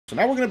So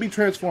now we're going to be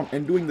transformed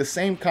and doing the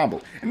same combo.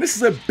 And this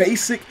is a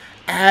basic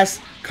ass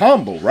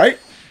combo, right?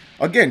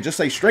 Again, just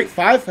a straight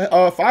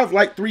 5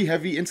 light, 3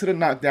 heavy into the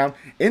knockdown,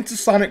 into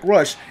Sonic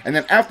Rush, and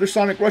then after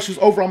Sonic Rush is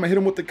over, I'm going to hit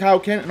him with the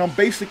Kaioken, and I'm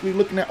basically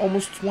looking at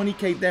almost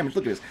 20k damage.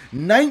 Look at this,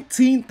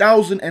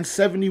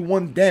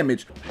 19,071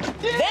 damage.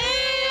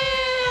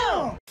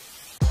 Damn!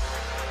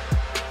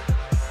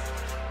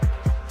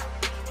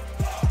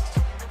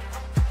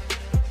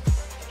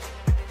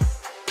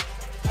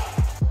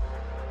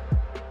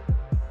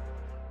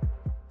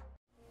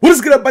 What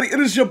is good, everybody? It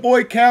is your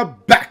boy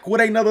Cab back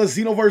with another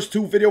Xenoverse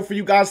 2 video for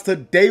you guys.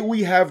 Today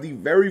we have the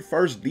very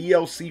first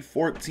DLC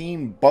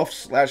 14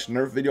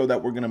 buff/nerf video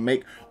that we're going to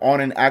make on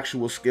an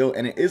actual skill,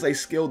 and it is a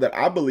skill that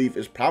I believe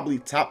is probably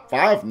top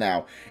 5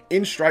 now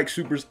in Strike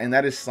Supers, and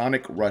that is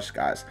Sonic Rush,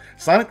 guys.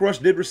 Sonic Rush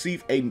did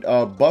receive a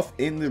buff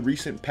in the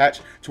recent patch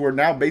to where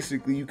now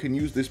basically you can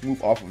use this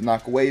move off of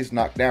knockaways,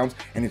 knockdowns,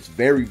 and it's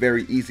very,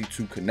 very easy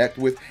to connect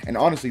with. And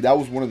honestly, that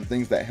was one of the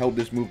things that held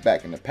this move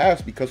back in the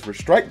past, because for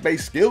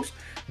strike-based skills,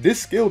 this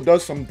skill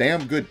does some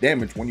damn good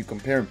damage when you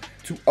compare him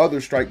to other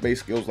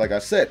strike-based skills, like I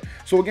said.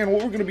 So again,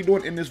 what we're going to be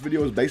doing in this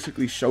video is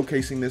basically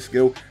showcasing this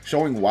skill,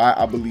 showing why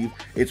I believe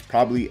it's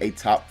probably a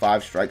top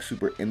 5 strike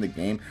super in the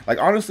game. Like,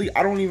 honestly,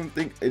 I don't even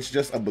think it's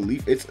just a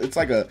belief. It's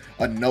like a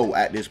no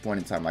at this point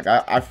in time. Like,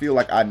 I feel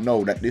like I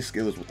know that this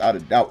skill is without a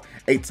doubt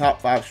a top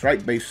 5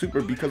 strike-based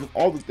super because of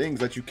all the things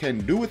that you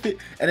can do with it,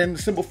 and then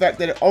the simple fact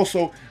that it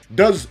also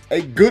does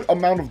a good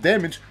amount of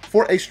damage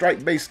for a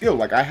strike-based skill.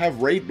 Like, I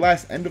have Raid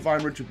Blast and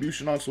Divine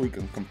Retribution on so we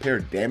can compare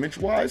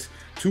damage-wise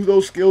to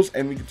those skills,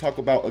 and we can talk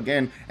about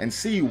again and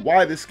see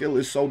why this skill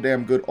is so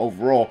damn good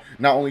overall,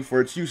 not only for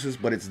its uses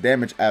but its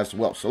damage as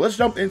well. So let's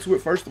jump into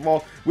it first of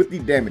all with the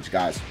damage,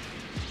 guys.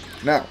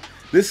 Now,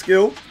 this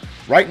skill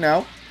right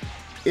now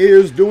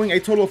is doing a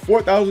total of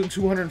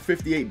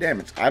 4,258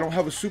 damage. I don't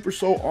have a Super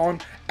Soul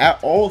on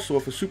at all, so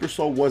if a Super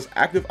Soul was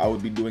active, I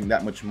would be doing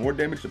that much more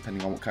damage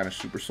depending on what kind of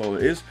Super Soul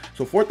it is.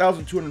 So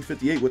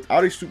 4,258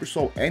 without a Super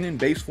Soul and in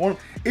base form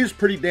is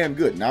pretty damn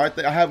good. Now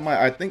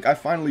I think I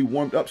finally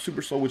warmed up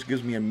Super Soul, which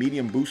gives me a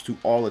medium boost to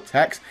all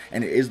attacks,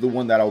 and it is the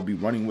one that I'll be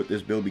running with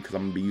this build because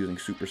I'm going to be using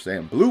Super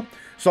Saiyan Blue.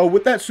 So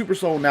with that Super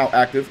Soul now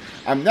active,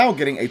 I'm now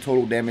getting a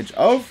total damage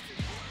of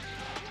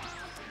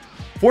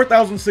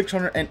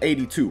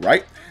 4,682,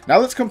 right? Now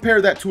let's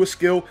compare that to a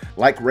skill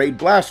like Raid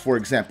Blast, for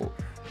example.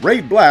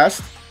 Raid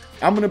Blast,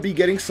 I'm going to be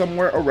getting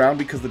somewhere around,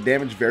 because the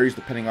damage varies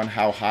depending on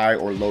how high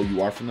or low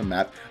you are from the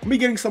map, I'm going to be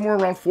getting somewhere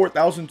around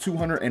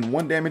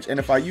 4,201 damage, and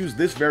if I use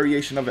this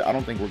variation of it, I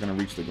don't think we're going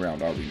to reach the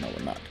ground, are we? No,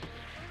 we're not.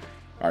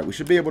 Alright, we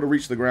should be able to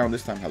reach the ground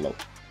this time. Hello.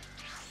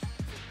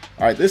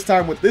 Alright, this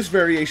time with this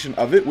variation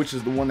of it, which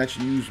is the one that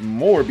you use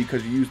more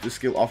because you use the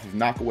skill off of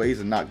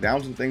knockaways and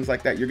knockdowns and things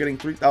like that, you're getting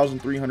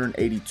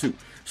 3,382.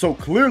 So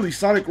clearly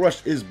Sonic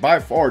Rush is by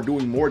far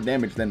doing more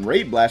damage than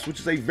Raid Blast, which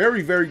is a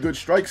very, very good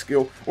strike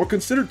skill, or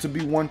considered to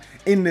be one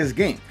in this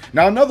game.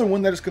 Now another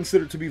one that is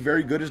considered to be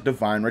very good is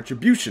Divine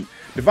Retribution.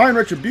 Divine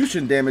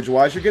Retribution damage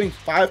wise, you're getting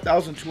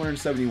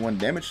 5,271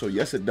 damage, so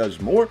yes, it does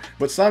more,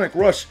 but Sonic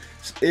Rush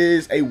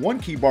is a 1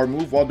 key bar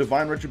move while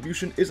Divine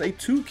Retribution is a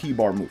 2 key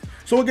bar move.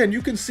 So again,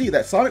 you can see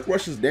that Sonic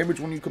Rush's damage,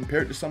 when you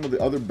compare it to some of the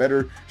other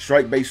better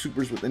strike-based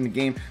supers within the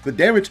game, the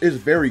damage is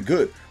very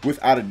good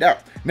without a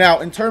doubt. Now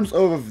in terms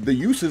of the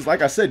uses,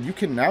 like I said, you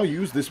can now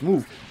use this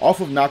move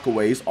off of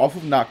knockaways, off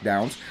of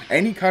knockdowns,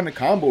 any kind of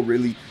combo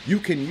really, you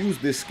can use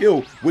this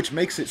skill, which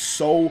makes it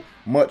so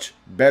much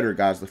better,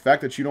 guys. The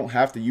fact that you don't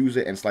have to use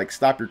it and it's like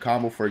stop your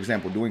combo, for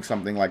example, doing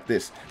something like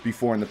this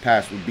before in the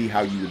past would be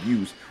how you would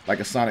use like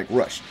a Sonic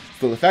Rush.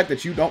 So the fact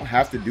that you don't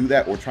have to do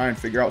that or try and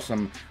figure out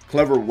some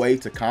clever way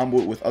to combo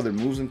it with other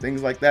moves and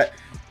things like that,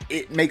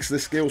 it makes the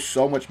skill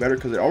so much better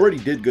because it already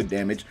did good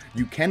damage.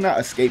 You cannot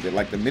escape it.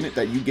 Like, the minute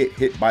that you get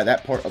hit by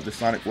that part of the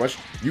Sonic Rush,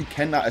 you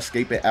cannot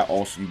escape it at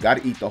all, so you got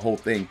to eat the whole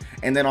thing.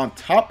 And then on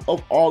top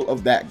of all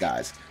of that,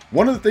 guys,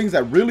 one of the things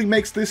that really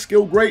makes this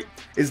skill great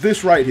is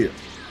this right here.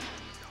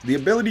 The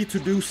ability to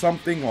do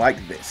something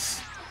like this.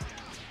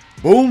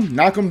 Boom,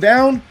 knock him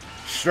down,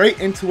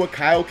 straight into a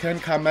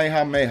Kaioken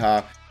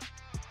Kamehameha.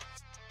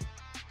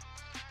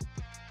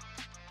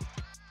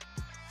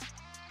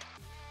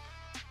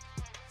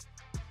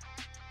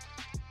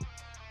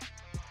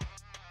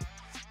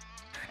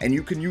 And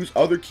you can use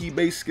other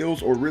key-based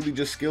skills, or really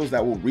just skills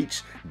that will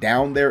reach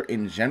down there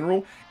in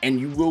general, and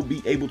you will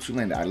be able to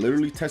land it. I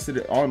literally tested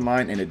it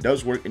online, and it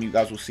does work, and you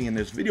guys will see in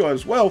this video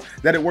as well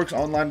that it works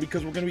online,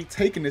 because we're going to be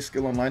taking this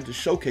skill online to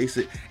showcase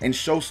it and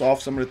show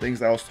off some of the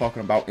things that I was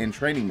talking about in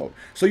training mode.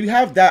 So you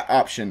have that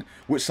option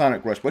with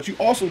Sonic Rush, but you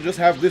also just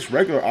have this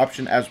regular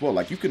option as well.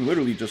 Like, you can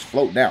literally just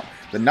float down.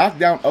 The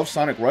knockdown of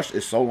Sonic Rush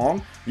is so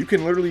long, you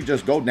can literally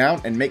just go down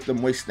and make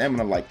them waste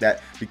stamina like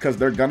that, because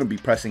they're going to be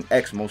pressing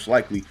X most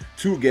likely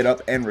to get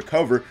up and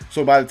recover.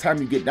 So by the time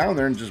you get down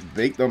there and just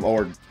bait them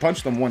or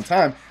punch them one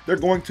time, they're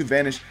going to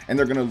vanish and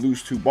they're going to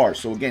lose 2 bars.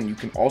 So again, you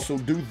can also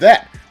do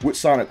that with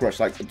Sonic Rush.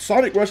 Like,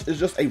 Sonic Rush is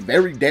just a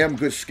very damn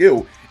good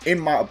skill in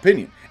my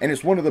opinion. And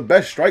it's one of the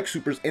best strike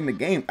supers in the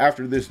game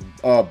after this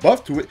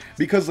buff to it,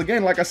 because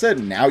again, like I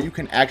said, now you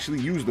can actually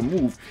use the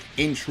move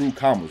in true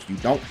combos. You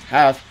don't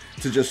have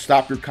to just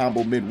stop your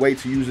combo midway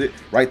to use it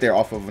right there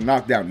off of a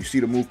knockdown. You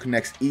see the move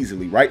connects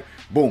easily, right?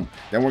 Boom.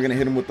 Then we're going to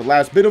hit him with the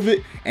last bit of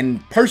it.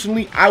 And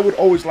personally, I would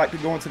always like to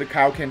go into the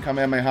Kaioken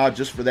Kamehameha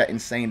just for that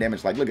insane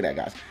damage. Like, look at that,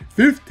 guys.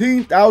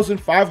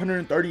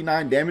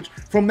 15,539 damage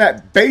from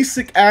that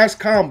basic ass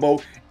combo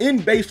in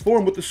base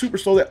form with the Super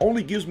Soul that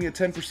only gives me a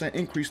 10%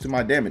 increase to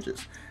my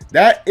damages.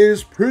 That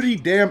is pretty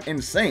damn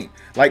insane.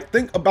 Like,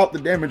 think about the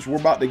damage we're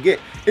about to get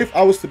if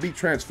I was to be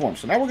transformed.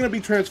 So now we're going to be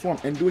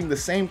transformed and doing the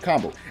same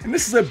combo. And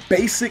this is a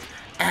basic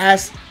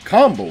ass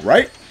combo,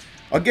 right?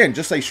 Again,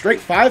 just a straight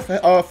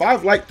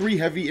 5 light, 3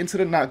 heavy into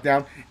the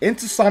knockdown,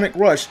 into Sonic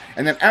Rush,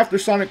 and then after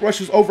Sonic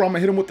Rush is over, I'm going to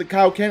hit him with the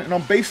Kaioken, and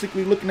I'm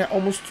basically looking at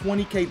almost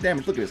 20k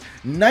damage. Look at this.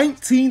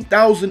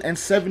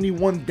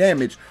 19,071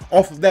 damage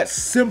off of that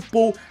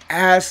simple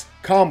ass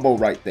combo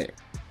right there.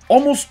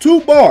 Almost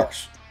 2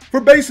 bars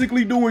for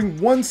basically doing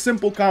one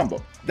simple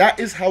combo. That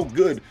is how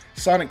good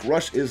Sonic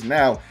Rush is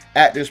now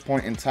at this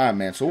point in time,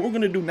 man. So what we're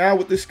going to do now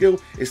with this skill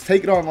is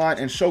take it online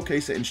and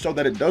showcase it and show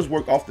that it does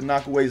work off the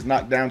knockaways,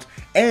 knockdowns,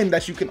 and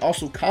that you can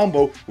also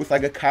combo with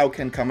like a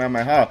Kaioken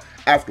Kamehameha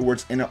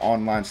afterwards in an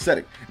online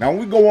setting. Now, when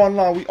we go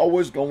online, we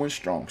always go in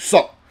strong.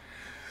 So,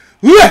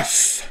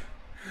 let's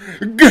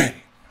get it.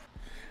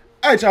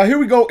 Alright, y'all, here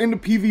we go into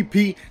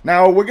PvP.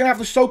 Now, we're going to have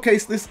to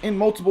showcase this in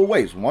multiple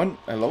ways. One,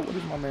 hello, what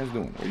is my man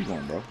doing? Where you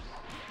going, bro?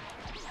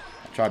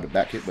 Tried to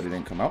back hit, but it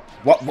didn't come out.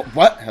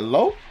 What?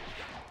 Hello?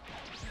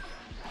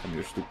 Come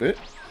here, stupid.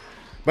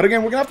 But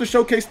again, we're gonna have to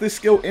showcase this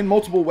skill in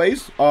multiple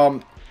ways.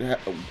 What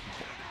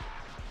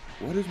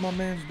is my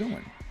man's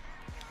doing?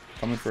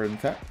 Coming for an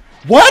attack.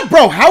 What,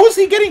 bro? How is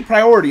he getting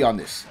priority on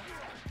this?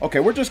 Okay,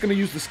 we're just gonna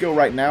use the skill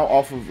right now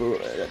off of.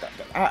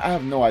 I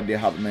have no idea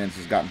how the man's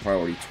has gotten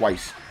priority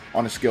twice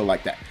on a skill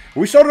like that.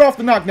 We showed it off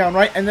the knockdown,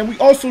 right? And then we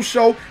also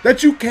show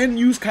that you can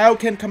use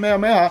Kaioken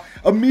Kamehameha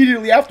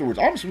immediately afterwards.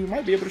 Honestly, we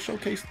might be able to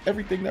showcase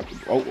everything that.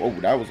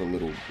 That was a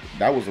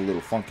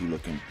little funky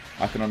looking.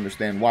 I can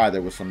understand why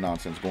there was some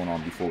nonsense going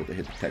on before with the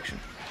hit detection.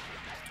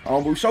 We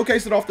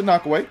showcased it off the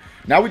knockaway.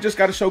 Now we just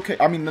got to showcase.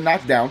 I mean the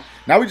knockdown.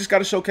 Now we just got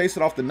to showcase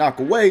it off the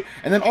knockaway,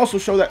 and then also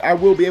show that I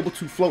will be able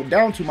to float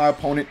down to my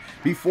opponent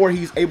before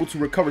he's able to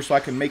recover, so I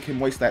can make him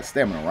waste that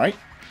stamina, right?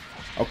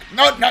 Okay.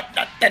 No,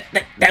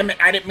 damn it.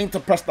 I didn't mean to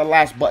press the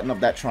last button of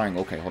that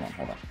triangle. Okay, hold on.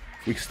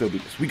 We can still do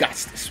this. We got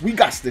this,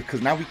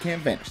 because now we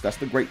can't vanish. That's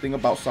the great thing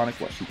about Sonic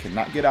Rush. He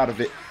cannot get out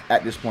of it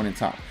at this point in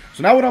time.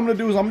 So now what I'm going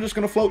to do is I'm just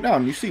going to float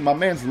down. You see, my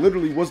man's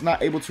literally was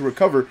not able to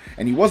recover,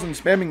 and he wasn't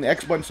spamming the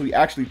X button, so he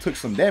actually took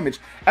some damage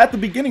at the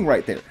beginning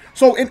right there.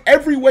 So in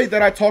every way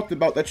that I talked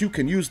about that you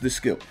can use this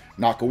skill,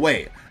 knock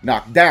away,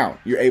 knock down,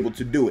 you're able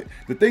to do it.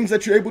 The things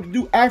that you're able to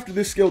do after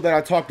this skill that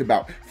I talked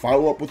about,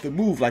 follow up with a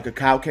move like a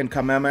Kaioken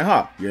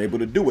Kamehameha, you're able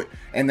to do it.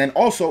 And then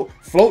also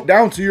float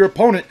down to your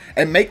opponent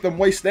and make them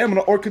waste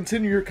stamina or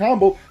continue your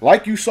combo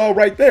like you saw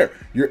right there.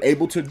 You're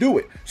able to do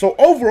it. So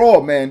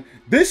overall, man,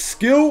 this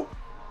skill,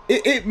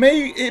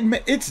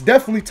 it's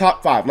definitely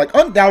top 5. Like,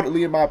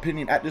 undoubtedly, in my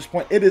opinion, at this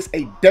point, it is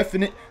a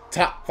definite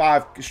top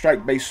 5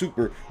 strike-based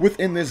super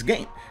within this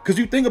game. Because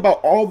you think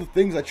about all the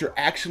things that you're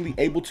actually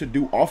able to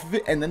do off of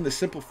it, and then the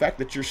simple fact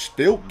that you're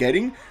still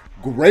getting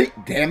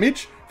great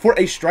damage for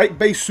a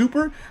strike-based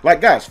super.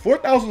 Like, guys,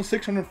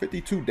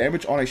 4,652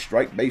 damage on a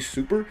strike-based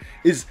super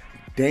is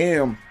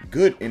damn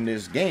good in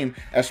this game,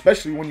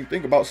 especially when you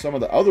think about some of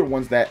the other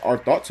ones that are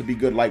thought to be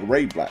good, like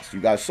Raid Blast.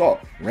 You guys saw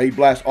Raid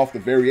Blast off the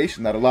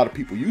variation that a lot of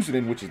people use it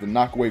in, which is the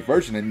knockaway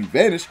version, and you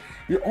vanish,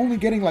 you're only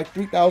getting like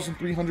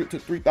 3,300 to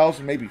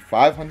 3,000, maybe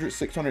 500,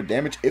 600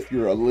 damage if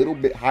you're a little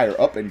bit higher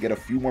up and get a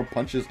few more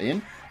punches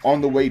in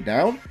on the way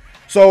down.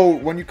 So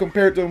when you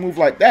compare it to a move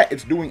like that,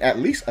 it's doing at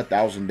least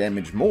 1,000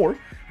 damage more.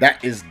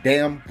 That is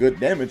damn good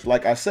damage,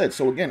 like I said.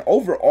 So again,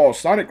 overall,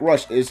 Sonic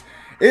Rush is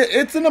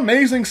it's an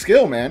amazing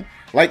skill, man.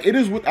 Like, it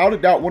is without a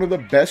doubt one of the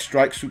best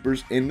strike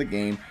supers in the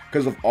game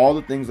because of all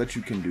the things that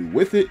you can do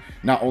with it.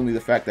 Not only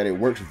the fact that it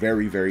works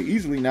very, very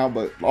easily now,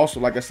 but also,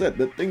 like I said,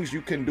 the things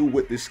you can do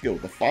with this skill.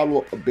 The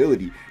follow-up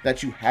ability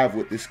that you have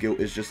with this skill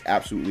is just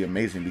absolutely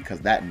amazing,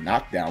 because that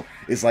knockdown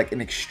is like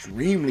an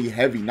extremely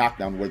heavy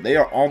knockdown where they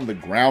are on the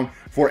ground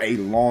for a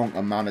long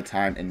amount of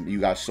time, and you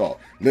guys saw,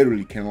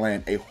 literally can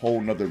land a whole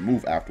nother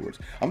move afterwards.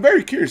 I'm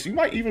very curious. You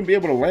might even be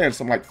able to land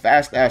some like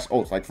fast-ass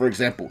ults, like, for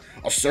example,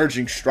 a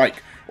Surging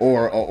Strike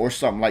or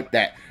something like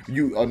that.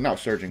 Not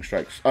Surging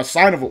Strikes. A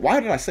Sign of why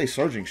did I say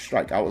Surging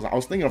Strike? I was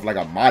thinking of like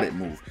a modded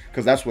move,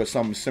 because that's what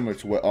something similar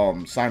to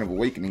what Sign of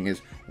Awakening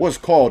was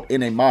called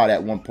in a mod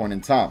at one point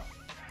in time.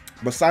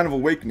 But Sign of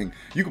Awakening,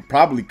 you could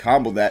probably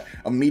combo that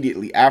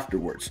immediately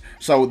afterwards.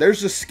 So there's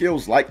just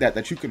skills like that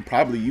that you can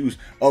probably use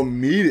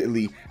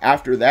immediately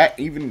after that,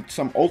 even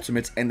some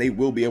ultimates, and they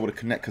will be able to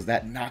connect because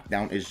that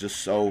knockdown is just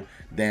so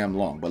damn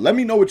long. But let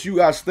me know what you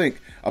guys think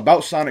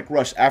about Sonic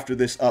Rush after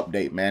this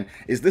update, man.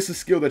 Is this a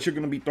skill that you're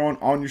going to be throwing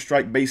on your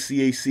strike-based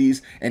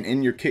CACs and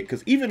in your kit?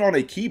 Because even on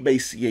a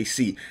key-based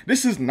CAC,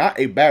 this is not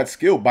a bad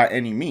skill by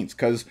any means,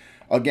 because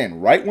Again,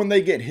 right when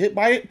they get hit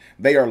by it,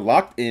 they are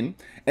locked in,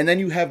 and then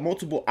you have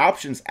multiple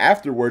options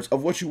afterwards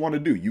of what you want to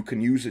do. You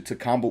can use it to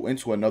combo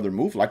into another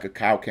move, like a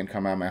Kaioken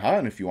Kamehameha,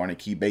 and if you are on a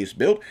key-based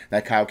build,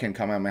 that Kaioken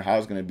Kamehameha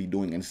is going to be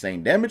doing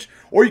insane damage,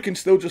 or you can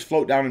still just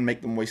float down and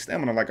make them waste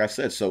stamina, like I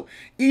said. So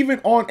even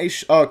on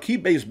a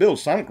key-based build,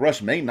 Sonic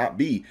Rush may not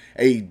be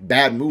a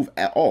bad move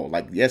at all.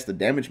 Like, yes, the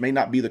damage may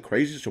not be the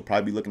craziest. You'll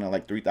probably be looking at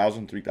like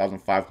 3,000,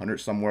 3,500,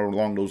 somewhere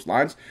along those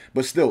lines,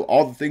 but still,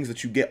 all the things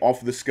that you get off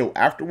of the skill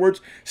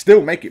afterwards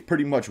still make it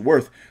pretty much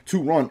worth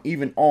to run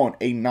even on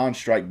a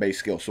non-strike based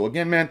skill. So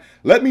again, man,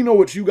 let me know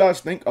what you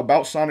guys think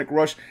about Sonic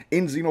Rush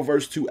in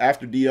Xenoverse 2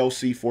 after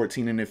DLC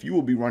 14, and if you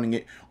will be running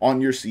it on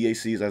your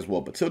CACs as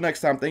well. But till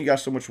next time, thank you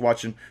guys so much for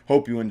watching.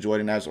 Hope you enjoyed,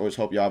 and as always,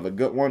 hope y'all have a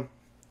good one.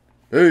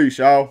 Peace,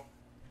 y'all.